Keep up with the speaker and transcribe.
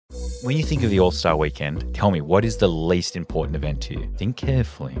When you think of the All-Star Weekend, tell me, what is the least important event to you? Think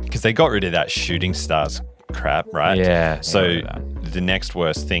carefully. Because they got rid of that shooting stars crap, right? Yeah. So the next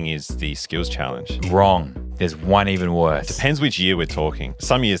worst thing is the skills challenge. Wrong. There's one even worse. Depends which year we're talking.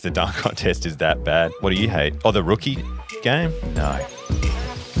 Some years the dunk contest is that bad. What do you hate? Oh, the rookie game? No.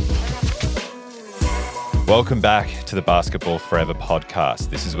 Welcome back to the Basketball Forever podcast.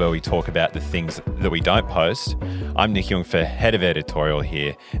 This is where we talk about the things that we don't post. I'm Nick Young for Head of Editorial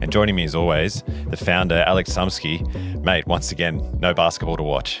here, and joining me as always, the founder, Alex Sumsky. Mate, once again, no basketball to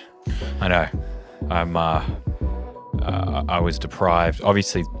watch. I know. I was deprived.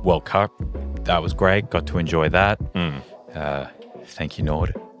 Obviously, World Cup, that was great. Got to enjoy that. Thank you,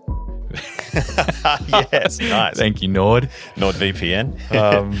 Nord. Yes, nice. Thank you, Nord. NordVPN.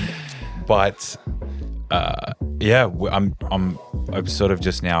 I'm sort of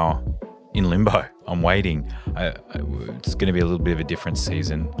just now in limbo. I'm waiting. It's going to be a little bit of a different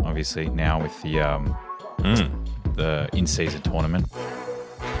season, obviously, now with the in-season tournament.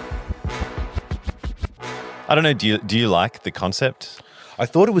 I don't know. Do you like the concept? I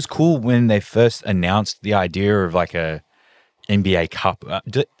thought it was cool when they first announced the idea of like a NBA Cup.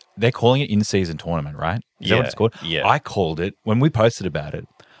 They're calling it in-season tournament, right? Is that what it's called? Yeah. I called it, when we posted about it,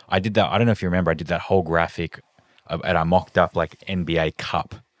 I did that. I don't know if you remember, I did that whole graphic and I mocked up like NBA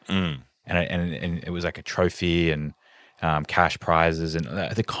Cup. And it was like a trophy and cash prizes. And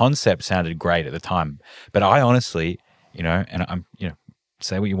the concept sounded great at the time. But I honestly,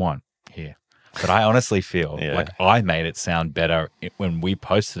 say what you want here. But I honestly feel like I made it sound better when we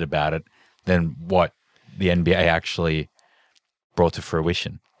posted about it than what the NBA actually brought to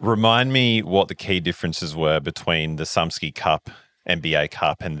fruition. Remind me what the key differences were between the Sumsky Cup, NBA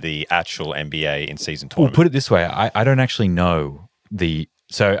Cup, and the actual NBA in-season tournament. Well, put it this way, I don't actually know the...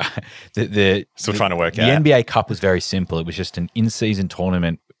 So Still trying to work out. The NBA Cup was very simple. It was just an in-season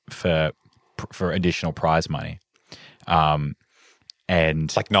tournament for additional prize money.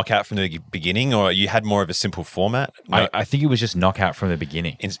 And like knockout from the beginning, or you had more of a simple format? No. I think it was just knockout from the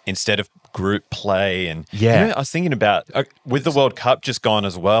beginning. Instead of group play. And yeah. I was thinking about, with the World Cup just gone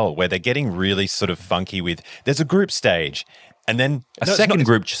as well, where they're getting really sort of funky with, there's a group stage. And then a second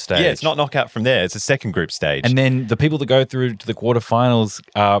group stage. Yeah, it's not knockout from there. It's a second group stage. And then the people that go through to the quarterfinals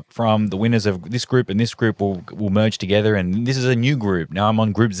from the winners of this group and this group will merge together. And this is a new group. Now I'm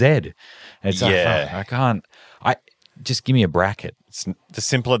on Group Z. And it's I can't. Just give me a bracket. The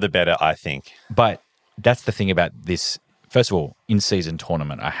simpler, the better, I think. But that's the thing about this. First of all, in-season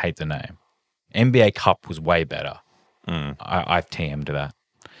tournament, I hate the name. NBA Cup was way better. I've TM'd that.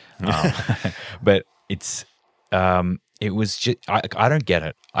 But it's... it was just, I don't get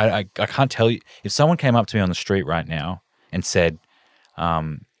it. I can't tell you. If someone came up to me on the street right now and said,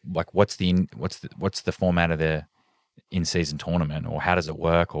 like, what's the format of the in-season tournament, or how does it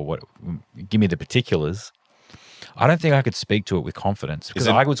work, or what? Give me the particulars. I don't think I could speak to it with confidence because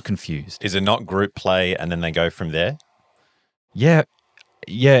I was confused. Is it not group play and then they go from there? Yeah,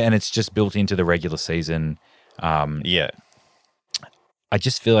 and it's just built into the regular season. I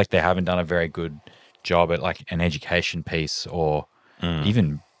just feel like they haven't done a very good job at like an education piece or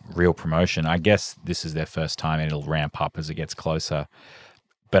even real promotion. I guess this is their first time and it'll ramp up as it gets closer.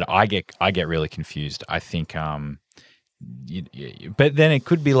 But I get really confused. I think, but then it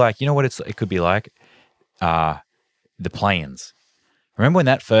could be like, you know what it could be like? The play-ins. Remember when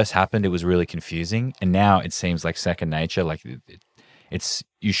that first happened? It was really confusing, and now it seems like second nature. Like it's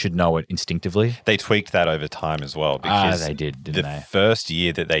you should know it instinctively. They tweaked that over time as well because they did, didn't they? The first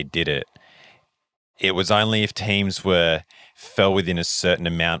year that they did it, it was only if teams fell within a certain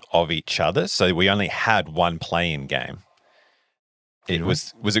amount of each other. So we only had one play-in game.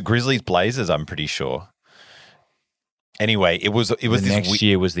 Was it Grizzlies Blazers? I'm pretty sure. Anyway, it was the next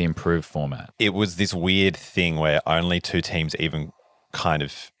year was the improved format. It was this weird thing where only two teams even kind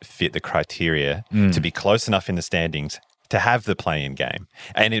of fit the criteria to be close enough in the standings to have the play-in game.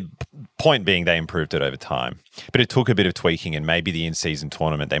 And point being, they improved it over time. But it took a bit of tweaking, and maybe the in-season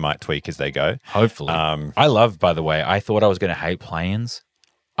tournament they might tweak as they go. Hopefully. I love, by the way, I thought I was going to hate play-ins.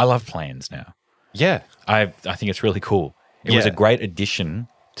 I love play-ins now. Yeah. I think it's really cool. It was a great addition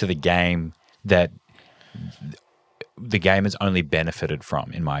to the game that the game has only benefited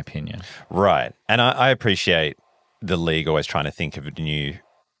from, in my opinion. Right. And I appreciate the league always trying to think of new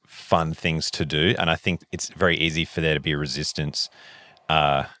fun things to do. And I think it's very easy for there to be a resistance,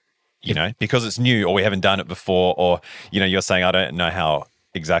 because it's new or we haven't done it before, or, you're saying, I don't know how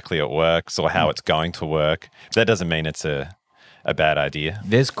exactly it works or how it's going to work. But that doesn't mean it's a bad idea.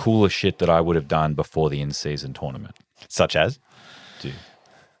 There's cooler shit that I would have done before the in-season tournament. Such as? Dude.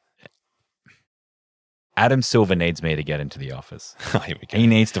 Adam Silver needs me to get into the office. Here we go. He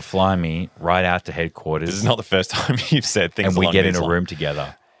needs to fly me right out to headquarters. This is not the first time you've said things and we along get in these a lines. room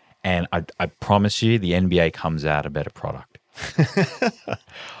together. And I promise you, the NBA comes out a better product.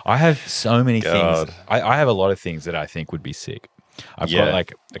 I have so many things. I have a lot of things that I think would be sick. I've got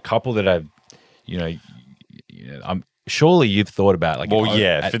like a couple that I've, I'm surely you've thought about. Like,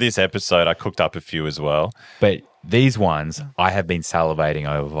 for this episode, I cooked up a few as well. But these ones I have been salivating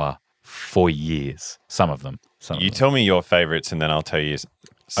over for years. Some of them. Tell me your favorites, and then I'll tell you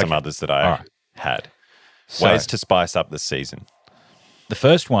some others that I had. So, ways to spice up the season. The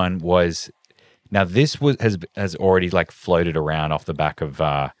first one was, now this has already like floated around off the back of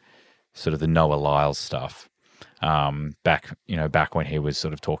sort of the Noah Lyles stuff. Back when he was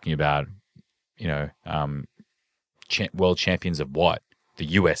sort of talking about, world champions of what? The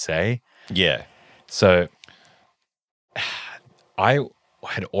USA? Yeah. So I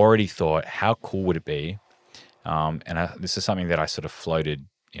had already thought, how cool would it be? This is something that I sort of floated,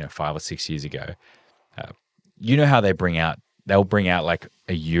 5 or 6 years ago. How they'll bring out like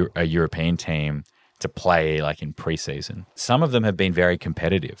a European team to play like in preseason. Some of them have been very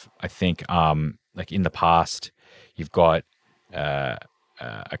competitive. I think like in the past, you've got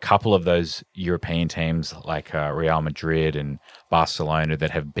a couple of those European teams like Real Madrid and Barcelona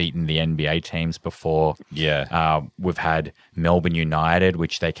that have beaten the NBA teams before. Yeah. We've had Melbourne United,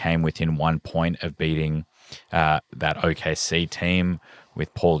 which they came within 1 point of beating that OKC team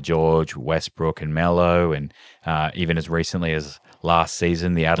with Paul George, Westbrook and Melo. And even as recently as last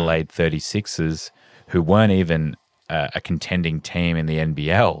season, the Adelaide 36ers, who weren't even a contending team in the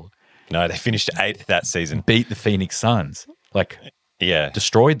NBL. No, they finished 8th that season. Beat the Phoenix Suns.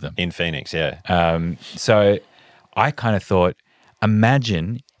 Destroyed them. In Phoenix, yeah. So I kind of thought,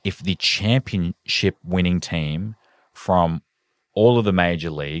 imagine if the championship winning team from all of the major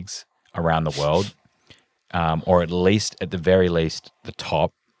leagues around the world, or at the very least, the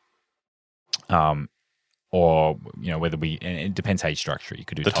top, or, whether it depends how you structure it. You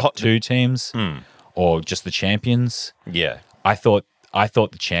could do the top 2 teams or just the champions. Yeah. I thought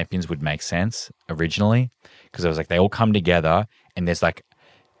the champions would make sense originally because I was like, they all come together and there's like,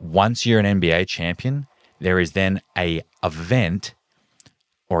 once you're an NBA champion, there is then a event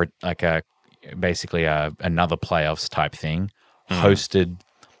or like basically another playoffs type thing hosted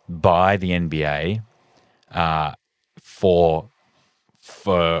by the NBA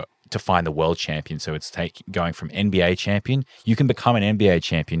to find the world champion. So it's going from NBA champion. You can become an NBA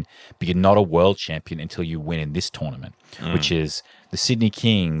champion, but you're not a world champion until you win in this tournament, which is the Sydney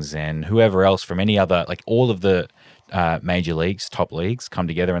Kings and whoever else from any other, like all of the major leagues, top leagues come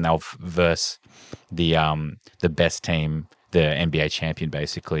together and they'll verse the best team, the NBA champion,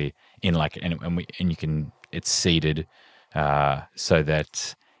 basically in like, it's seeded so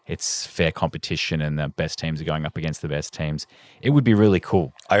that it's fair competition and the best teams are going up against the best teams. It would be really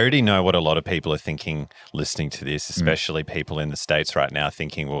cool. I already know what a lot of people are thinking listening to this, especially people in the States right now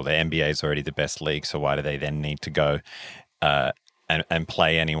thinking, well, the NBA is already the best league, so why do they then need to go and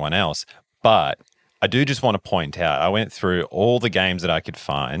play anyone else? But I do just want to point out, I went through all the games that I could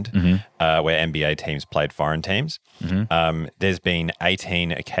find where NBA teams played foreign teams. There's been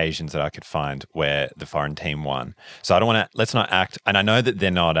 18 occasions that I could find where the foreign team won. So let's not act, and I know that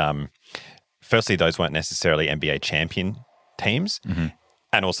they're not, firstly, those weren't necessarily NBA champion teams.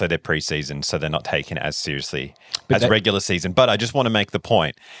 And also they're preseason, so they're not taken as seriously as regular season. But I just want to make the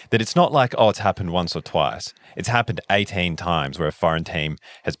point that it's not like, it's happened once or twice. It's happened 18 times where a foreign team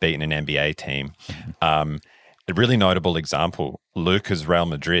has beaten an NBA team. A really notable example, Luka's Real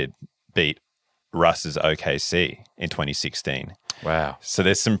Madrid beat Russ's OKC in 2016. Wow. So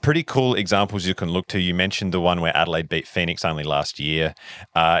there's some pretty cool examples you can look to. You mentioned the one where Adelaide beat Phoenix only last year.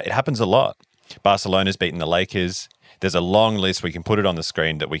 It happens a lot. Barcelona's beaten the Lakers. There's a long list. We can put it on the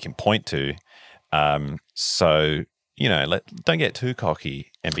screen that we can point to. So, don't get too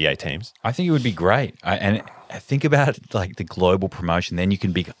cocky, NBA teams. I think it would be great. And think about like the global promotion. Then you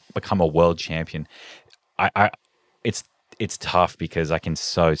can become a world champion. It's tough because I can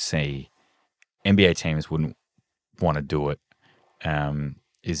so see NBA teams wouldn't want to do it.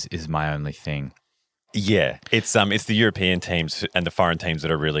 Is my only thing. Yeah, it's the European teams and the foreign teams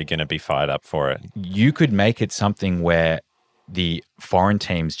that are really going to be fired up for it. You could make it something where the foreign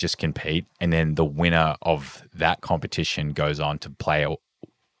teams just compete and then the winner of that competition goes on to play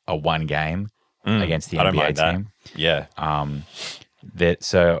a one game against the NBA team. Yeah.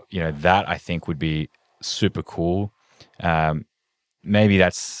 That I think would be super cool. Maybe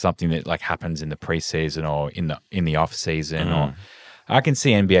that's something that like happens in the preseason or in the off season or I can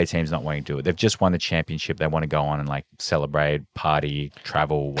see NBA teams not wanting to do it. They've just won the championship. They want to go on and like celebrate, party,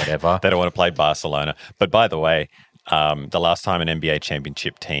 travel, whatever. They don't want to play Barcelona. But by the way, the last time an NBA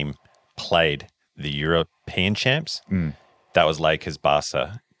championship team played the European champs, that was Lakers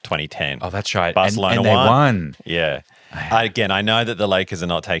Barca 2010. Oh, that's right. Barcelona and they won. Yeah. Again, I know that the Lakers are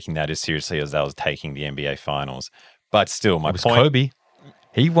not taking that as seriously as they was taking the NBA finals, but still, my point. Kobe.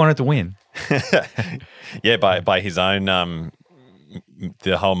 He wanted to win. Yeah, by his own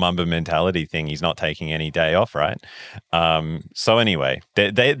the whole Mamba mentality thing, he's not taking any day off, right? So anyway,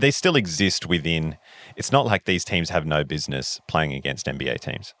 they still exist within. It's not like these teams have no business playing against NBA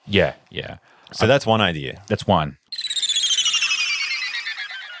teams. Yeah. So that's one idea. That's one.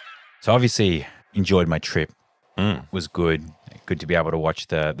 So obviously enjoyed my trip. Was good. Good to be able to watch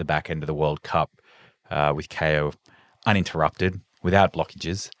the back end of the World Cup with KO uninterrupted, without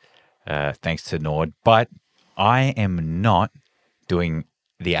blockages, thanks to Nord. But I am not doing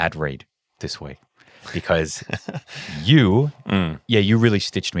the ad read this week because you really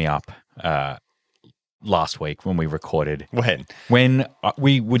stitched me up last week when we recorded. When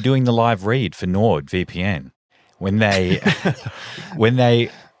we were doing the live read for Nord VPN, when they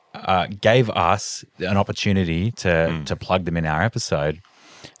gave us an opportunity to plug them in our episode,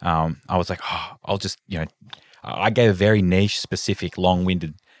 I was like, I'll just, I gave a very niche, specific,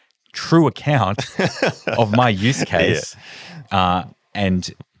 long-winded, true account of my use case. And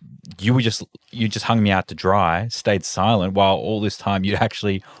you just hung me out to dry, stayed silent while all this time you'd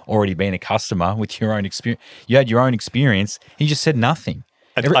actually already been a customer with your own experience. You had your own experience. You just said nothing.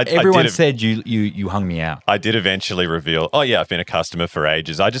 Everyone said you hung me out. I did eventually reveal, I've been a customer for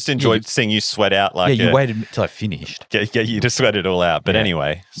ages. I just enjoyed seeing you sweat out like you waited until I finished. Get you to sweat it all out. But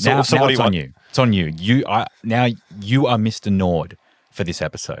anyway. So what do you want? It's on you. Now you are Mr. Nord for this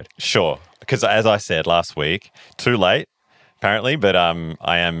episode. Sure. Because as I said last week, too late, apparently, but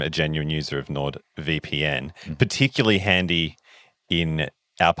I am a genuine user of NordVPN, particularly handy in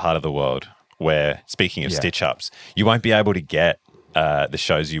our part of the world where, speaking of stitch-ups, you won't be able to get the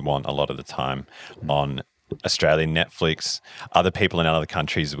shows you want a lot of the time on Australian Netflix. Other people in other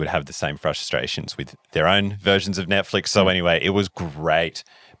countries would have the same frustrations with their own versions of Netflix. So anyway, it was great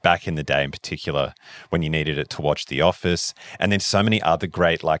back in the day, in particular, when you needed it to watch The Office. And then so many other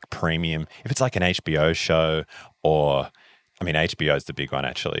great, like premium, if it's like an HBO show or, HBO is the big one,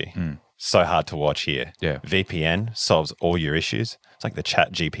 actually. So hard to watch here. Yeah. VPN solves all your issues. It's like the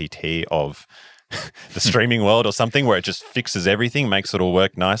Chat GPT of the streaming world or something, where it just fixes everything, makes it all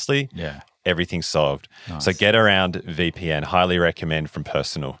work nicely. Yeah. Everything's solved. Nice. So get around VPN. Highly recommend from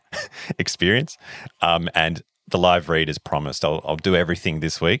personal experience. And the live read is promised. I'll do everything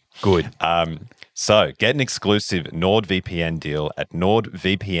this week. Good. So get an exclusive NordVPN deal at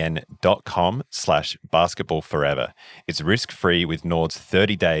nordvpn.com/basketballforever. It's risk-free with Nord's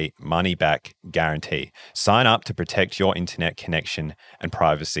 30-day money-back guarantee. Sign up to protect your internet connection and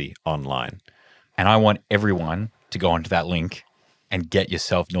privacy online. And I want everyone to go onto that link and get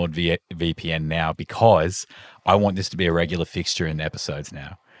yourself NordVPN now, because I want this to be a regular fixture in the episodes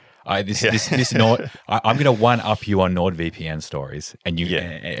now. This Nord, I'm going to one-up you on NordVPN stories, and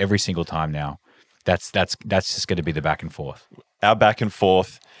every single time now. That's just going to be the back and forth. Our back and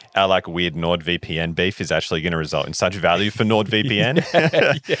forth, our like weird NordVPN beef is actually going to result in such value for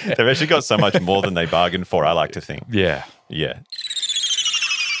NordVPN. They've actually got so much more than they bargained for, I like to think. Yeah.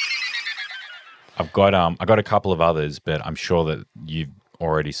 I've got a couple of others, but I'm sure that you've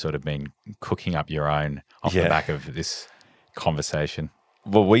already sort of been cooking up your own off the back of this conversation.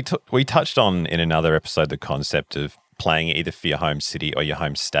 Well, we touched on in another episode the concept of playing either for your home city or your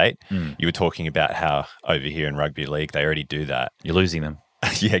home state. You were talking about how over here in rugby league, they already do that. You're losing them.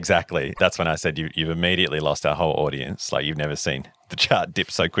 Yeah, exactly. That's when I said you've immediately lost our whole audience. Like, you've never seen the chart dip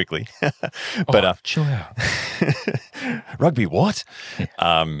so quickly. But chill out. Rugby, what?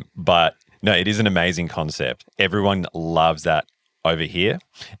 But no, it is an amazing concept. Everyone loves that over here.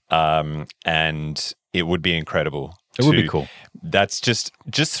 And it would be incredible. It would be cool. That's just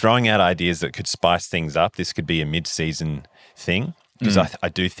throwing out ideas that could spice things up. This could be a mid-season thing, because I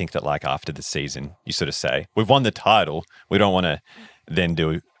do think that, like, after the season, you sort of say, we've won the title. We don't want to then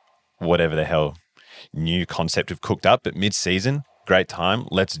do whatever the hell new concept we've cooked up, but mid-season, great time.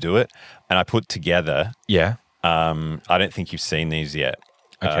 Let's do it. And I put together. Yeah. I don't think you've seen these yet.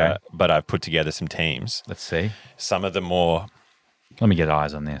 Okay. But I've put together some teams. Let's see. Some of the more. Let me get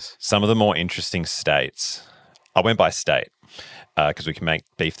eyes on this. Some of the more interesting states. I went by state because we can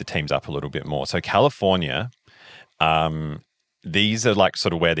beef the teams up a little bit more. So California, these are like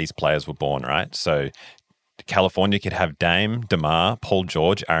sort of where these players were born, right? So California could have Dame, DeMar, Paul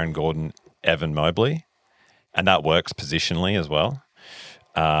George, Aaron Gordon, Evan Mobley, and that works positionally as well.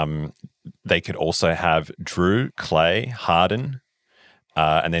 They could also have Drew, Clay, Harden,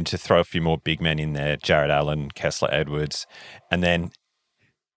 and then to throw a few more big men in there, Jared Allen, Kessler Edwards. And then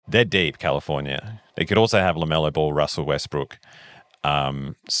they're deep, California. They could also have LaMelo Ball, Russell Westbrook.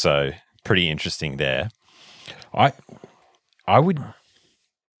 So pretty interesting there. I would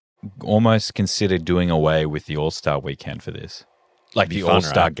almost consider doing away with the All-Star weekend for this. Like the fun,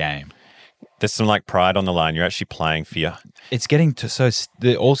 All-Star right? game. There's some like pride on the line. You're actually playing for your... It's getting to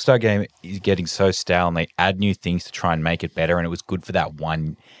the All-Star game is getting so stale, and they add new things to try and make it better, and it was good for that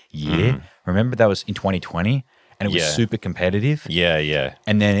 1 year. Remember that was in 2020, and it was super competitive. Yeah.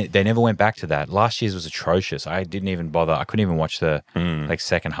 And then they never went back to that. Last year's was atrocious. I didn't even bother. I couldn't even watch the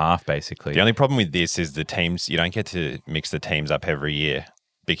second half, basically. The only problem with this is the teams, you don't get to mix the teams up every year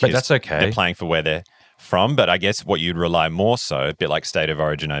because But that's okay. They're playing for where they're from. But I guess what you'd rely more so, a bit like State of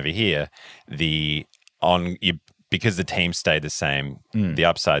Origin over here, because the teams stay the same, the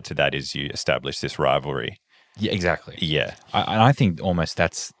upside to that is you establish this rivalry. Yeah, exactly. Yeah. I think almost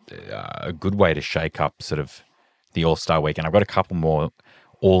that's a good way to shake up sort of the All-Star weekend. I've got a couple more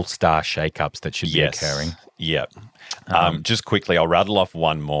All-Star shake-ups that should be occurring. Yeah. Just quickly, I'll rattle off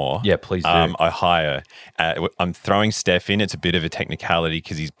one more. Yeah, please do. Ohio. I'm throwing Steph in. It's a bit of a technicality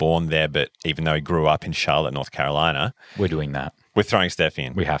because he's born there, but even though he grew up in Charlotte, North Carolina. We're doing that. We're throwing Steph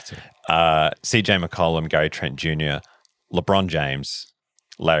in. We have to. CJ McCollum, Gary Trent Jr., LeBron James,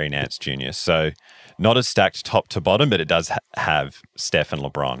 Larry Nance Jr. So not as stacked top to bottom, but it does have Steph and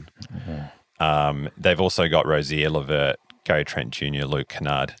LeBron. They've also got Rozier, LeVert, Gary Trent Jr., Luke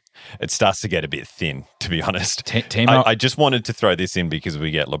Kennard. It starts to get a bit thin, to be honest. I just wanted to throw this in because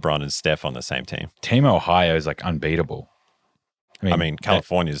we get LeBron and Steph on the same team. Team Ohio is like unbeatable. I mean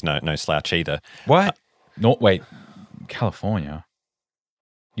California's no slouch either. What? Wait, California?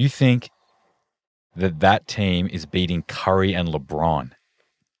 You think that team is beating Curry and LeBron?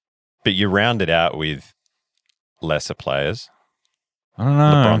 But you round it out with lesser players. I don't know.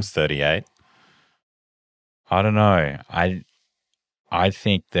 LeBron's 38. I don't know. I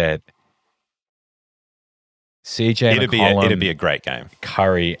think that CJ McCollum, it'd be a great game.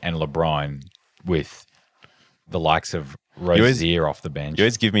 Curry and LeBron with the likes of Rozier off the bench. You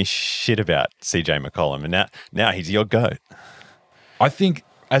always give me shit about CJ McCollum, and now he's your GOAT. I think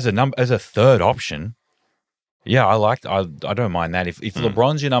as a third option, yeah, I don't mind that. If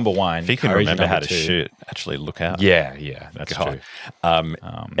LeBron's your number one, if he can Curry's remember how to two, shoot, actually look out. Yeah, that's true.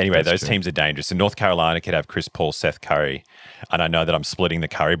 Anyway, those teams are dangerous. So North Carolina could have Chris Paul, Seth Curry, and I know that I'm splitting the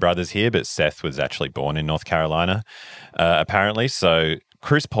Curry brothers here, but Seth was actually born in North Carolina, apparently. So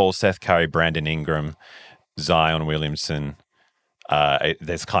Chris Paul, Seth Curry, Brandon Ingram, Zion Williamson.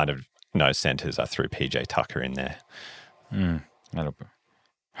 There's kind of no centers. I threw PJ Tucker in there.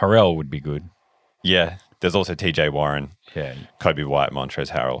 Harrell would be good. Yeah. There's also TJ Warren, Kobe White,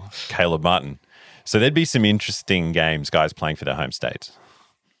 Montrezl Harrell, Caleb Martin. So there'd be some interesting games, guys playing for their home states.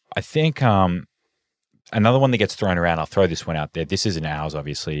 I think another one that gets thrown around, I'll throw this one out there. This isn't ours,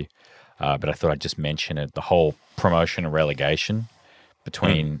 obviously, but I thought I'd just mention it. The whole promotion and relegation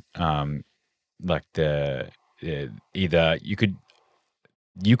between like either you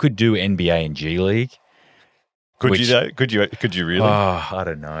could do NBA and G League. Could you really? I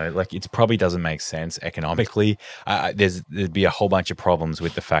don't know. Like, it probably doesn't make sense economically. There'd be a whole bunch of problems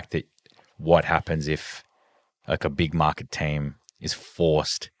with the fact that what happens if like a big market team is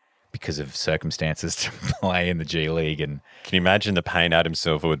forced because of circumstances to play in the G League. And can you imagine the pain Adam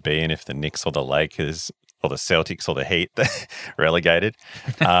Silver would be in if the Knicks or the Lakers or the Celtics or the Heat relegated?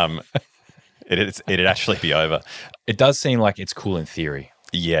 It'd actually be over. It does seem like it's cool in theory.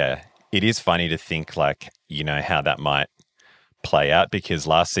 Yeah. It is funny to think how that might play out, because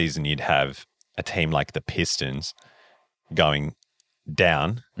last season you'd have a team like the Pistons going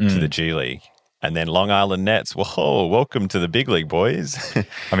down to the G League, and then Long Island Nets, whoa, welcome to the big league, boys.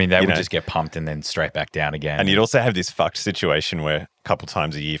 I mean, they would just get pumped and then straight back down again. And you'd also have this fucked situation where a couple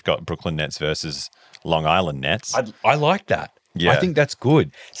times a year you've got Brooklyn Nets versus Long Island Nets. I like that. Yeah. I think that's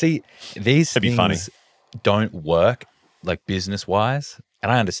good. See, these things don't work like business-wise.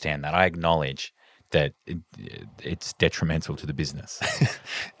 And I understand that. I acknowledge that it's detrimental to the business.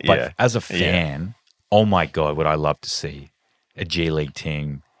 But as a fan, oh my God, would I love to see a G League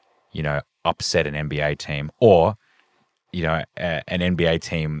team, upset an NBA team, or, an NBA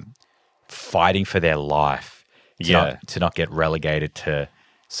team fighting for their life to not get relegated to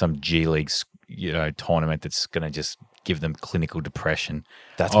some G League, tournament that's going to just give them clinical depression.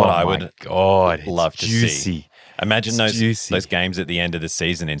 That's what I would love to juicy. See. Imagine those games at the end of the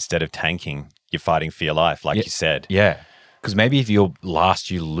season, instead of tanking, you're fighting for your life, like you said. Yeah. Because maybe if you're last,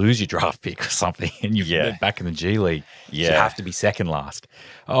 you lose your draft pick or something, and you're back in the G League. Yeah. So you have to be second last.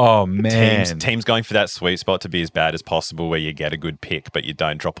 Oh, man. Teams going for that sweet spot to be as bad as possible where you get a good pick, but you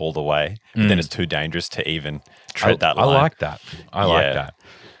don't drop all the way. But then it's too dangerous to even tread that line. I like that. I like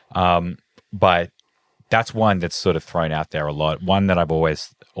that. But that's one that's sort of thrown out there a lot. One that I've always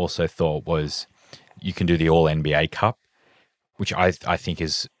also thought was you can do the All-NBA Cup, which I think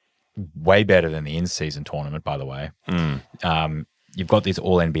is way better than the in-season tournament, by the way. You've got these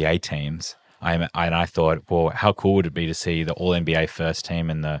All-NBA teams. And I thought, well, how cool would it be to see the All-NBA first team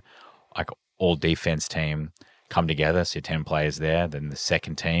and the All-Defense team come together? So 10 players there. Then the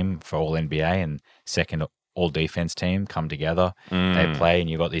second team for All-NBA and second All-Defense team come together. They play, and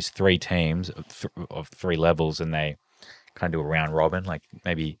you've got these three teams of three levels, and they kind of do a round robin, like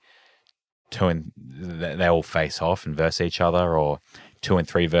maybe they all face off and verse each other, or 2 and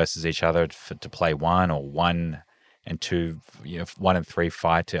 3 versus each other to play one, or 1 and 2, 1 and 3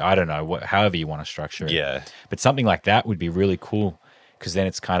 fight to, I don't know, however you want to structure it. Yeah. But something like that would be really cool, because then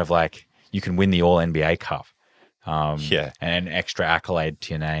it's kind of like you can win the All-NBA Cup. And an extra accolade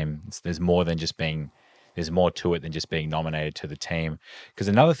to your name. There's more to it than just being nominated to the team. Because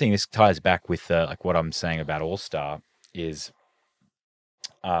another thing, this ties back with like what I'm saying about All-Star is,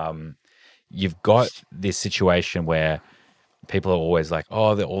 you've got this situation where people are always like,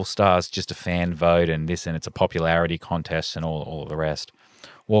 oh, the All-Star's just a fan vote and this, and it's a popularity contest and all of the rest.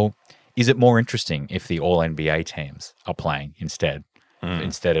 Well, is it more interesting if the All-NBA teams are playing instead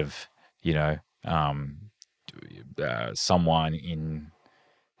of, someone in,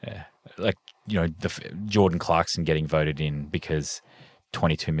 Jordan Clarkson getting voted in because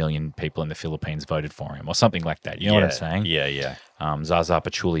 22 million people in the Philippines voted for him or something like that. You know what I'm saying? Yeah. Zaza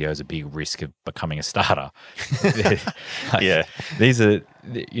Pachulia is a big risk of becoming a starter. Yeah. These are,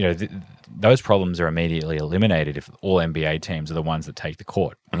 those problems are immediately eliminated if all NBA teams are the ones that take the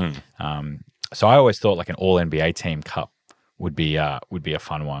court. So I always thought like an all NBA team cup would be a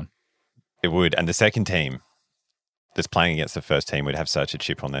fun one. It would. And the second team that's playing against the first team would have such a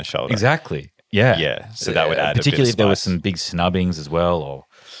chip on their shoulder. Exactly. Yeah. Yeah. So that would add particularly a bit of if there were spice. some big snubbings as well,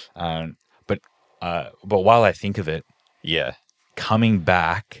 but while I think of it, coming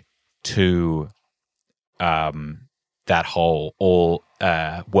back to that whole all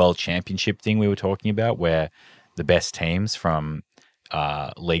world championship thing we were talking about, where the best teams from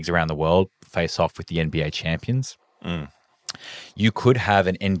leagues around the world face off with the NBA champions. You could have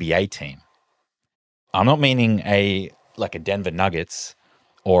an NBA team. I'm not meaning like a Denver Nuggets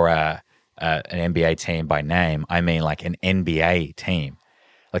or an NBA team by name. I mean like an NBA team,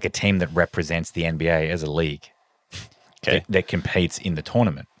 like a team that represents the NBA as a league that competes in the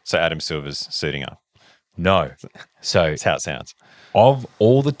tournament. So Adam Silver's suiting up. No. So That's how it sounds. Of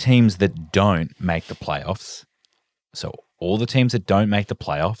all the teams that don't make the playoffs,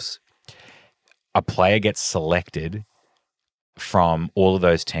 a player gets selected from all of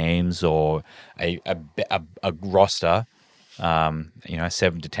those teams, or a roster, a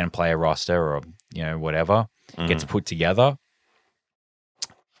 7 to 10 player roster, or whatever, gets put together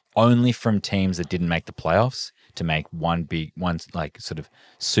only from teams that didn't make the playoffs to make one like sort of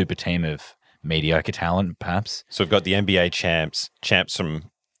super team of mediocre talent, perhaps. So we've got the NBA champs from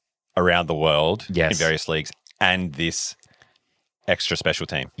around the world in various leagues, and this extra special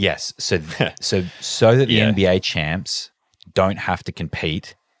team. Yes. So that the NBA champs don't have to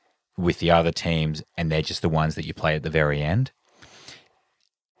compete with the other teams, and they're just the ones that you play at the very end.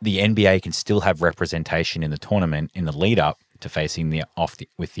 The NBA can still have representation in the tournament in the lead up to facing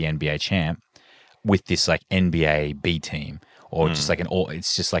with the NBA champ, with this like NBA B team, or just like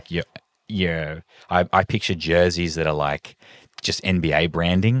it's just like I picture jerseys that are like just NBA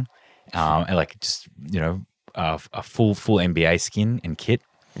branding, and like just a full NBA skin and kit.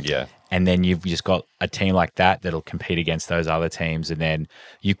 Yeah. And then you've just got a team like that'll compete against those other teams. And then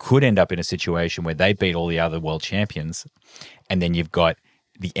you could end up in a situation where they beat all the other world champions. And then you've got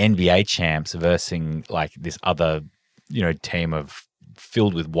the NBA champs versus like this other, team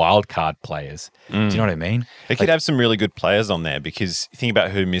filled with wild card players. Do you know what I mean? It could have some really good players on there, because think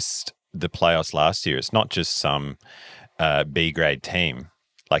about who missed the playoffs last year. It's not just some B grade team.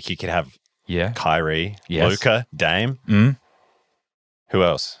 Like you could have Kyrie, Luka, Dame. Who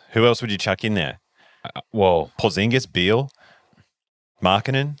else? Who else would you chuck in there? Porzingis, Beal,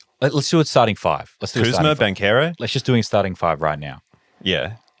 Markkanen. Let's do it starting 5. Let's do Kuzma, Banchero. Let's just do a starting 5 right now.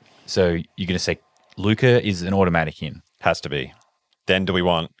 Yeah. So you're going to say Luka is an automatic in. Has to be. Then do we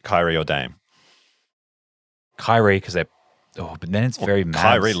want Kyrie or Dame? Kyrie, because they're... Oh, but then it's very mad.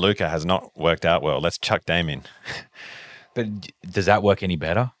 Kyrie, Luka has not worked out well. Let's chuck Dame in. But does that work any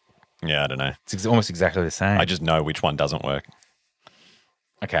better? Yeah, I don't know. It's almost exactly the same. I just know which one doesn't work.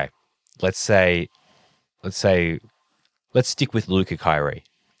 Okay, let's stick with Luka Kyrie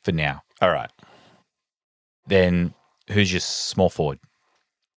for now. All right. Then who's your small forward?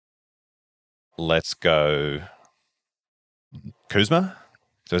 Let's go Kuzma?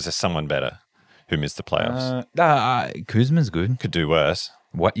 So is there someone better who missed the playoffs? Kuzma's good. Could do worse.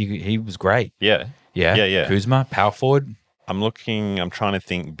 He was great. Yeah. Yeah. Yeah. Kuzma, power forward. I'm trying to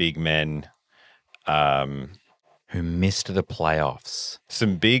think big men. Who missed the playoffs.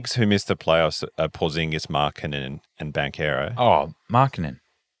 Some bigs who missed the playoffs are Porzingis, Markkanen, and Banchero. Oh, Markkanen.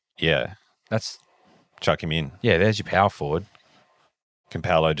 Yeah. That's... Chuck him in. Yeah, there's your power forward. Can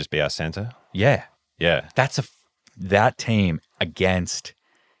Paolo just be our center? Yeah. Yeah. That team against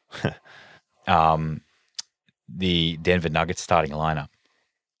the Denver Nuggets starting lineup.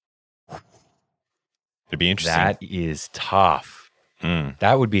 It'd be interesting. That is tough.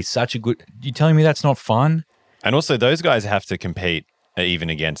 That would be such a good... You telling me that's not fun? And also, those guys have to compete even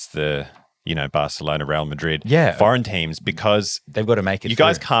against the, Barcelona, Real Madrid, foreign teams, because they've got to make it. You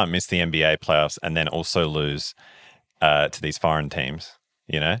guys can't miss the NBA playoffs and then also lose to these foreign teams.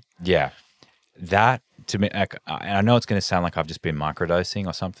 Yeah, that to me, I know it's going to sound like I've just been microdosing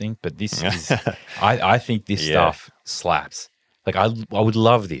or something, but this is, I think this stuff slaps. Like I would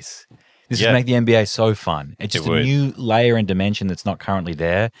love this. This would make the NBA so fun. It's just a new layer and dimension that's not currently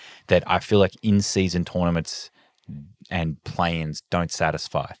there that I feel like in-season tournaments and play-ins don't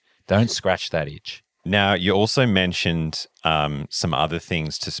satisfy. Don't scratch that itch. Now, you also mentioned some other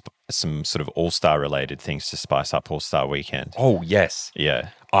things, some sort of all-star related things to spice up All-Star Weekend. Oh, yes.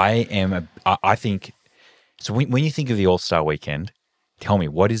 Yeah. I think, so when you think of the All-Star Weekend, tell me,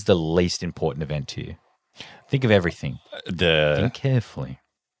 what is the least important event to you? Think of everything. Think carefully.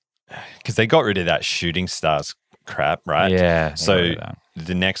 Because they got rid of that shooting stars crap, right? Yeah. So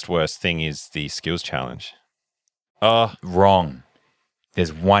the next worst thing is the skills challenge. Wrong.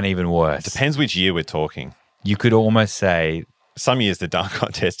 There's one even worse. Depends which year we're talking. You could almost say... Some years the dunk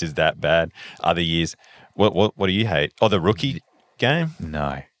contest is that bad. Other years... What do you hate? Oh, the rookie game?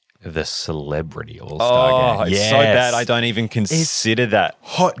 No. The celebrity All-Star game. It's so bad I don't even consider that.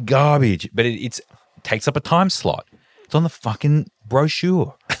 Hot garbage. But it takes up a time slot. It's on the fucking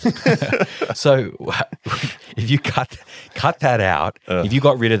brochure. So if you cut that out, if you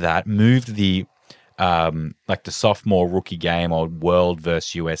got rid of that, moved the like the sophomore rookie game or World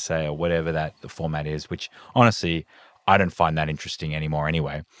versus USA or whatever the format is, which honestly I don't find that interesting anymore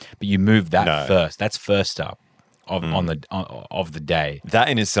anyway. But you move that first. That's first up of the day. That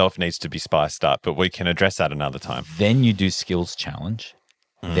in itself needs to be spiced up, but we can address that another time. Then you do skills challenge.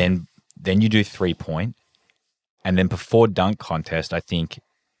 Then you do 3-point. And then before dunk contest, I think,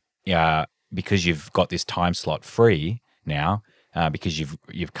 because you've got this time slot free now, because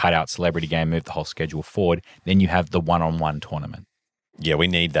you've cut out celebrity game, moved the whole schedule forward, then you have the one-on-one tournament. Yeah, we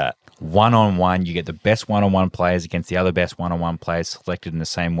need that. One-on-one, you get the best one-on-one players against the other best one-on-one players selected in the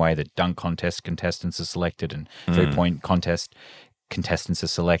same way that dunk contest contestants are selected and 3-point contest contestants are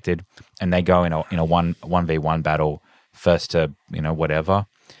selected, and they go in a 1v1 battle first to whatever.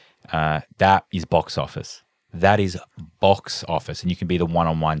 That is box office. That is box office, and you can be the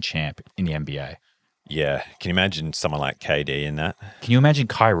one-on-one champ in the NBA. Yeah. Can you imagine someone like KD in that? Can you imagine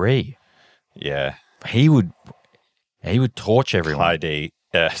Kyrie? Yeah. He would torch everyone.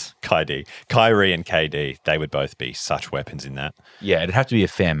 Kyrie and KD, they would both be such weapons in that. Yeah, it'd have to be a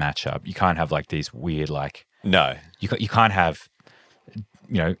fair matchup. You can't have like these weird No. You can't have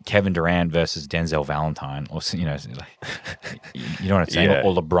Kevin Durant versus Denzel Valentine, or you know what I'm saying,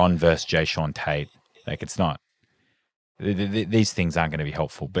 or LeBron versus Jay Sean Tate. Like it's not. These things aren't going to be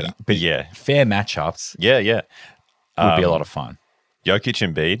helpful, but yeah, fair matchups. Yeah, would be a lot of fun. Jokic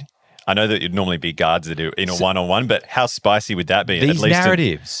and Embiid. I know that it'd normally be guards that do in a one-on-one, but how spicy would that be? These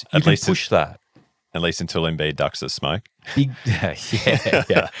narratives, you can push that. At least until Embiid ducks the smoke. Yeah.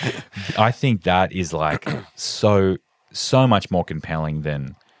 I think that is like so much more compelling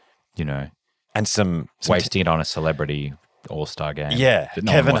than and some wasting it on a celebrity All-Star game. Yeah,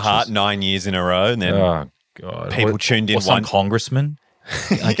 Kevin Hart 9 years in a row, and then people tuned in. Or some congressman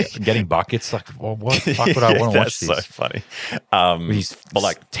getting buckets. Like, well, what the fuck would I want to watch this? That's so funny. He's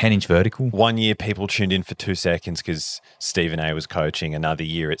 10-inch vertical. 1 year, people tuned in for 2 seconds because Stephen A was coaching. Another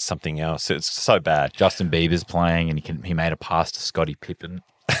year, it's something else. It's so bad. Justin Bieber's playing, and he made a pass to Scottie Pippen.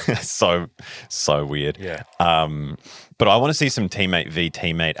 so weird. Yeah. But I want to see some teammate v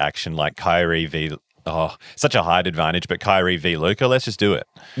teammate action, like Kyrie v. Oh, such a height advantage, but Kyrie v Luka. Let's just do it.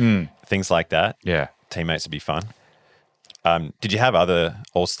 Things like that. Yeah. Teammates would be fun. Did you have other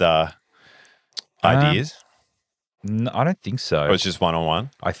All-Star ideas? No, I don't think so. Or it's just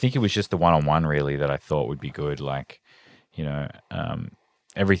one-on-one? I think it was just the one-on-one really that I thought would be good. Like,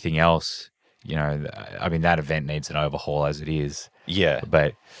 everything else, I mean, that event needs an overhaul as it is. Yeah.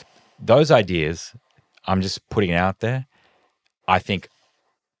 But those ideas, I'm just putting it out there. I think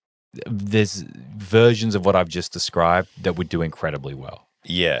there's versions of what I've just described that would do incredibly well.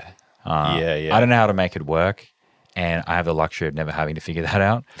 Yeah. Yeah. I don't know how to make it work, and I have the luxury of never having to figure that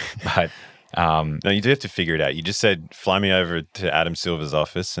out. But no, you do have to figure it out. You just said, fly me over to Adam Silver's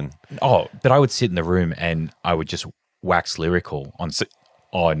office and... Oh, but I would sit in the room and I would just wax lyrical on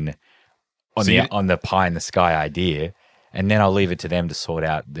the pie in the sky idea, and then I'll leave it to them to sort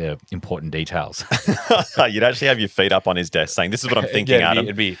out the important details. You'd actually have your feet up on his desk saying, this is what I'm thinking, Adam.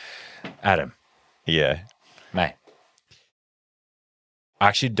 It'd be, Adam. Yeah. Mate. I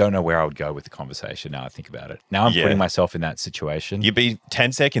actually don't know where I would go with the conversation now I think about it. Now I'm putting myself in that situation. You'd be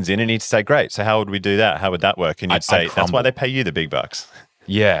 10 seconds in and he'd say, great, so how would we do that? How would that work? And you'd say, that's why they pay you the big bucks.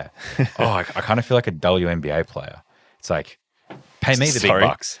 Yeah. I kind of feel like a WNBA player. It's like, pay me the big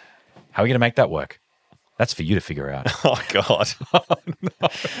bucks. How are we going to make that work? That's for you to figure out. Oh, God. No.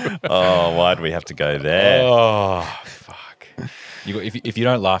 Oh, why do we have to go there? Oh, fuck. If you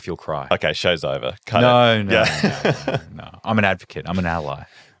don't laugh, you'll cry. Okay, show's over. No. No. I'm an advocate. I'm an ally.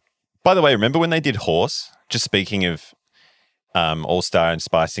 By the way, remember when they did Horse? Just speaking of All-Star and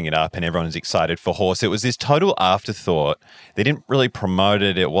spicing it up and everyone's excited for Horse, it was this total afterthought. They didn't really promote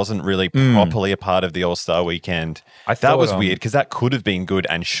it. It wasn't really properly a part of the All-Star weekend. That was weird because that could have been good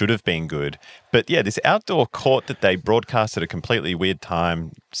and should have been good. But yeah, this outdoor court that they broadcast at a completely weird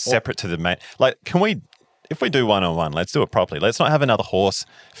time, separate to the main... Like, if we do one-on-one, let's do it properly. Let's not have another Horse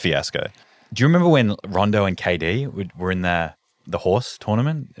fiasco. Do you remember when Rondo and KD were in the Horse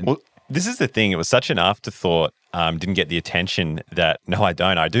tournament? Well, this is the thing. It was such an afterthought. Didn't get the attention that... No, I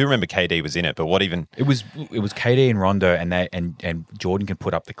don't. I do remember KD was in it, but what even... It was KD and Rondo, and Jordan can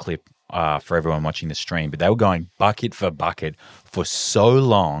put up the clip for everyone watching the stream, but they were going bucket for bucket for so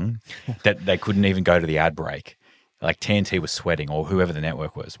long that they couldn't even go to the ad break. Like TNT was sweating, or whoever the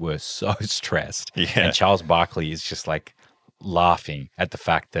network were so stressed. Yeah. And Charles Barkley is just like laughing at the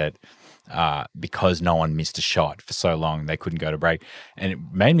fact that because no one missed a shot for so long, they couldn't go to break. And it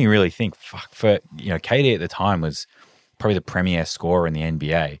made me really think, KD at the time was probably the premier scorer in the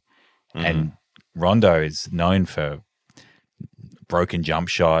NBA. Mm-hmm. And Rondo is known for broken jump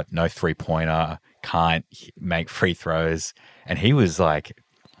shot, no three-pointer, can't make free throws. And he was like...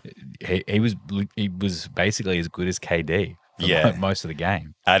 He was basically as good as KD for most of the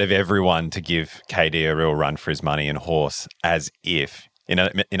game. Out of everyone to give KD a real run for his money in Horse, as if in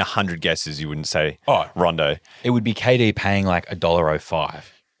 100 guesses you wouldn't say Rondo. It would be KD paying like $1.05.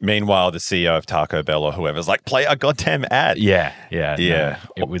 Meanwhile, the CEO of Taco Bell or whoever's like, play a goddamn ad. Yeah. No,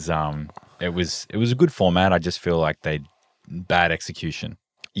 it was a good format. I just feel like bad execution.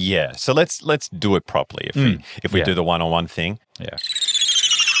 Yeah. So let's do it properly if we do the one-on-one thing. Yeah.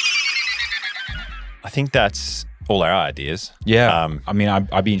 I think that's all our ideas. Yeah. I mean,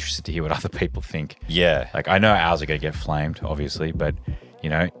 I'd be interested to hear what other people think. Yeah. Like, I know ours are going to get flamed, obviously, but,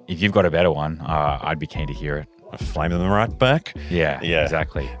 if you've got a better one, I'd be keen to hear it. Flame them right back? Yeah,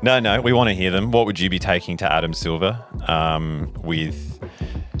 exactly. No, we want to hear them. What would you be taking to Adam Silver with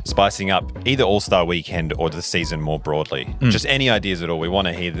spicing up either All-Star Weekend or the season more broadly? Just any ideas at all. We want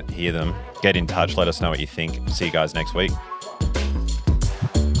to hear them. Get in touch. Let us know what you think. See you guys next week.